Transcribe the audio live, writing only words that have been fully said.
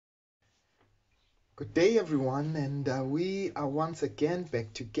Good day, everyone, and we are once again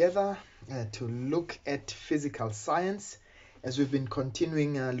back together to look at physical science as we've been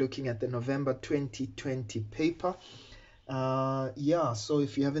continuing looking at the November 2020 paper. So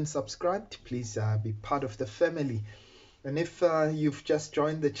if you haven't subscribed, please be part of the family. And if you've just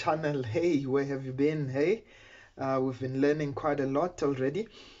joined the channel, hey, where have you been? Hey, we've been learning quite a lot already.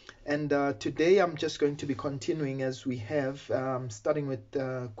 And today I'm just going to be continuing as we have, starting with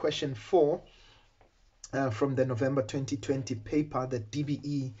question 4. From the November 2020 paper, the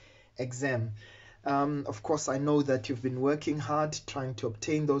DBE exam. Of course, I know that you've been working hard trying to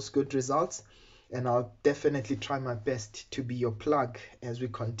obtain those good results, and I'll definitely try my best to be your plug as we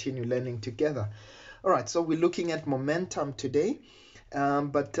continue learning together. All right, so we're looking at momentum today.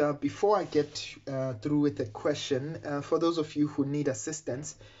 But before I get through with the question, for those of you who need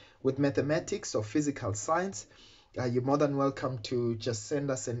assistance with mathematics or physical science, you're more than welcome to just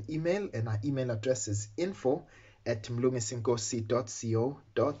send us an email, and our email address is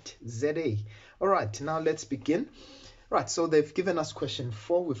info@mlungisinkosi.co.za. All right, now let's begin. Right, so they've given us question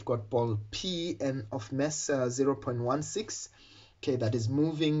 4. We've got ball P and of mass 0.16. Okay, that is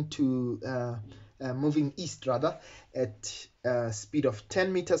moving east rather at speed of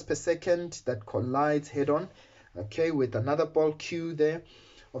 10 meters per second. That collides head-on, okay, with another ball Q there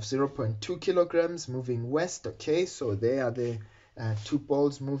of 0.2 kilograms moving west. Okay, so they are the two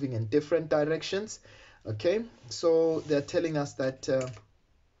balls moving in different directions. Okay, so they're telling us that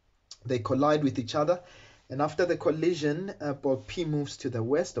they collide with each other, and after the collision, ball P moves to the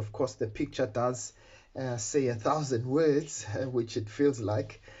west. Of course, the picture does say 1,000 words, which it feels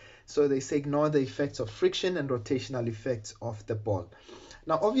like. So they say ignore the effects of friction and rotational effects of the ball.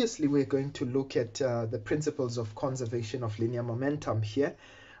 Now, obviously, we're going to look at the principles of conservation of linear momentum here,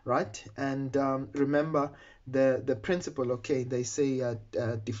 right? And remember the principle. Okay, they say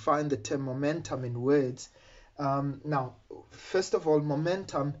define the term momentum in words. Now, first of all,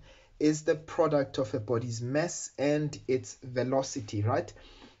 momentum is the product of a body's mass and its velocity, right?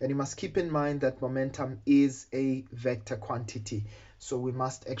 And you must keep in mind that momentum is a vector quantity, so we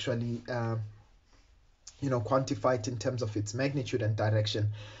must actually quantify it in terms of its magnitude and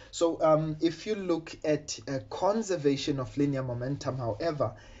direction. So if you look at conservation of linear momentum,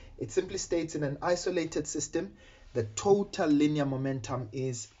 however, it simply states in an isolated system, the total linear momentum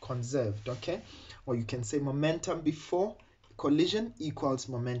is conserved, okay? Or you can say momentum before collision equals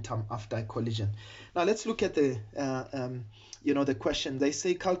momentum after a collision. Now let's look at the question. They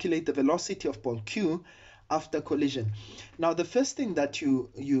say calculate the velocity of ball Q after collision. Now, the first thing that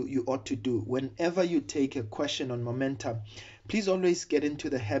you ought to do whenever you take a question on momentum, please always get into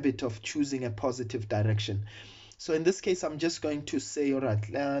the habit of choosing a positive direction. So in this case, I'm just going to say, all right,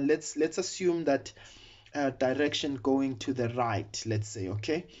 let's assume that direction going to the right, let's say,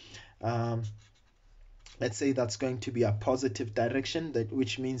 okay. Let's say that's going to be a positive direction,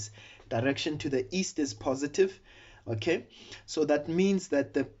 which means direction to the east is positive, okay. So that means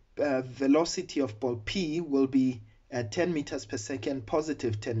that the velocity of ball P will be at 10 meters per second,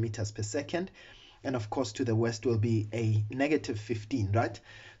 positive 10 meters per second, and of course to the west will be a negative 15, right?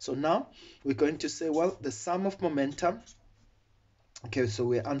 So now we're going to say, well, the sum of momentum, okay, so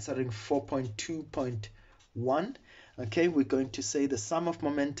we're answering 4.2.1, okay, we're going to say the sum of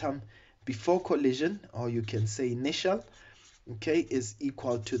momentum before collision, or you can say initial, okay, is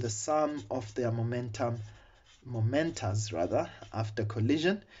equal to the sum of their momentas rather after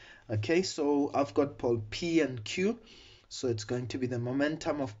collision. Okay, so I've got ball P and Q, so it's going to be the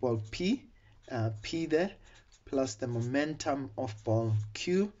momentum of ball P, P there, plus the momentum of ball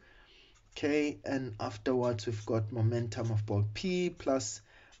Q. Okay, and afterwards we've got momentum of ball P plus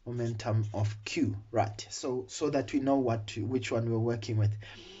momentum of Q, right? So that we know which one we're working with.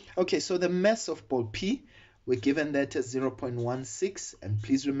 Okay, so the mass of ball P, we're given that as 0.16, and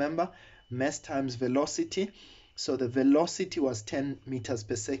please remember mass times velocity. So the velocity was 10 meters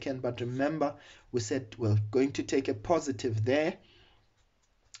per second, but remember we said we're going to take a positive there.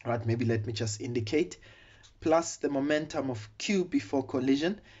 All right, maybe let me just indicate, plus the momentum of Q before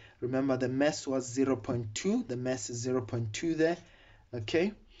collision. Remember the mass was 0.2, the mass is 0.2 there,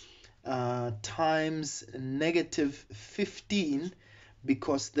 okay, times negative 15,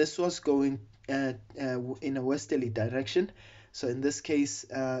 because this was going in a westerly direction. So in this case,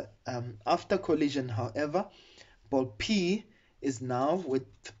 after collision, however, ball P is now with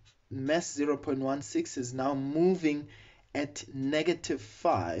mass 0.16 is now moving at negative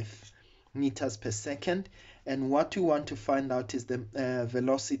 5 meters per second, and what we want to find out is the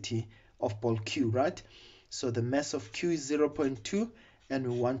velocity of ball Q, right? So the mass of Q is 0.2, and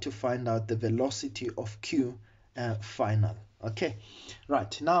we want to find out the velocity of Q final. Okay,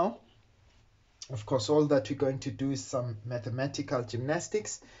 right, now Of course, all that we're going to do is some mathematical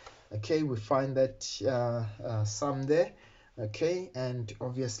gymnastics. Okay, we find that sum there. Okay, and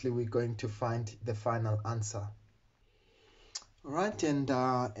obviously we're going to find the final answer. All right, and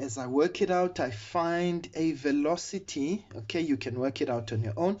as I work it out, I find a velocity, okay, you can work it out on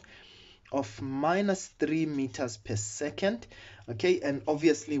your own, of minus 3 meters per second. Okay, and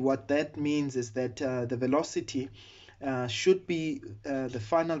obviously what that means is that the velocity should be, the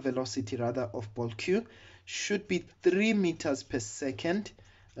final velocity rather of ball Q should be 3 meters per second.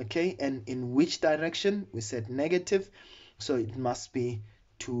 Okay, and in which direction? We said negative, so it must be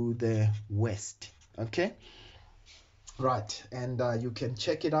to the west. Okay, right, and you can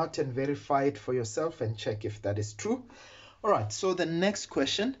check it out and verify it for yourself and check if that is true. All right, so the next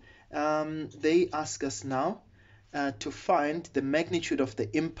question, they ask us now to find the magnitude of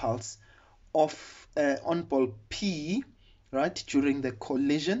the impulse of on ball P, right, during the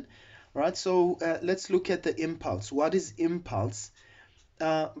collision. Right, so let's look at the impulse. What is impulse?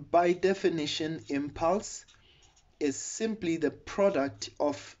 By definition, impulse is simply the product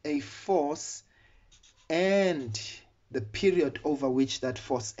of a force and the period over which that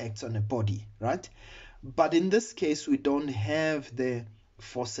force acts on a body, right? But in this case, we don't have the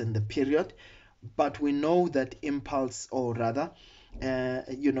force and the period, but we know that impulse, or rather,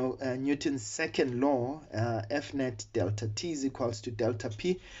 Newton's second law, F net delta T is equals to delta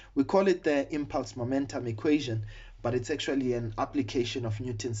P. We call it the impulse momentum equation, but it's actually an application of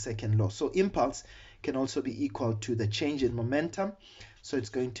Newton's second law. So impulse can also be equal to the change in momentum. So it's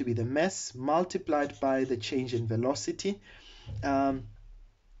going to be the mass multiplied by the change in velocity. Right,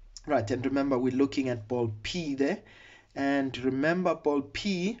 and remember we're looking at ball P there. And remember ball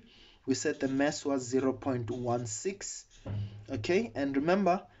P, we said the mass was 0.16. Okay, and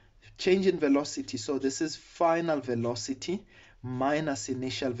remember change in velocity. So this is final velocity minus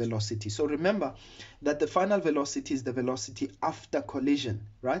initial velocity. So remember that the final velocity is the velocity after collision,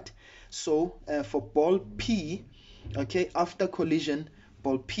 right? So for ball P, okay, after collision,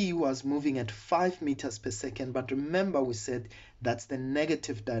 ball P was moving at 5 meters per second, but remember we said that's the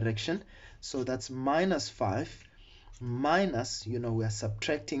negative direction, so that's minus 5 minus, we're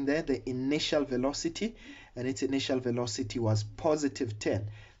subtracting there the initial velocity, and its initial velocity was positive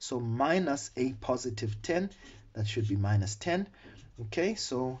 10, so minus a positive 10, that should be minus 10. Okay,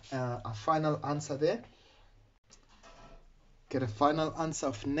 so our final answer there, get a final answer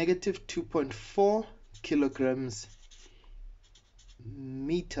of negative 2.4 kilograms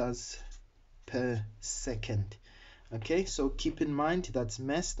meters per second. Okay, so keep in mind that's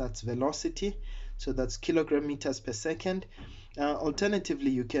mass, that's velocity, so that's kilogram meters per second.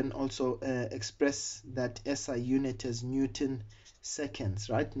 Alternatively, you can also express that SI unit as Newton seconds,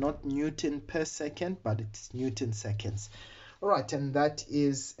 right? Not Newton per second, but it's Newton seconds. All right, and that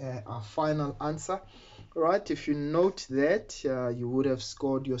is our final answer. All right, if you note that, you would have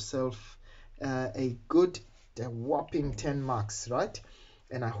scored yourself a whopping 10 marks, right?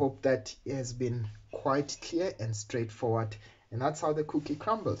 And I hope that has been quite clear and straightforward. And that's how the cookie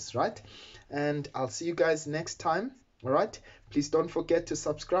crumbles, right? And I'll see you guys next time. All right, please don't forget to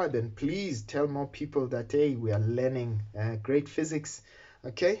subscribe, and please tell more people that, hey, we are learning great physics.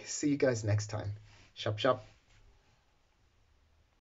 Okay, see you guys next time. Sharp, sharp.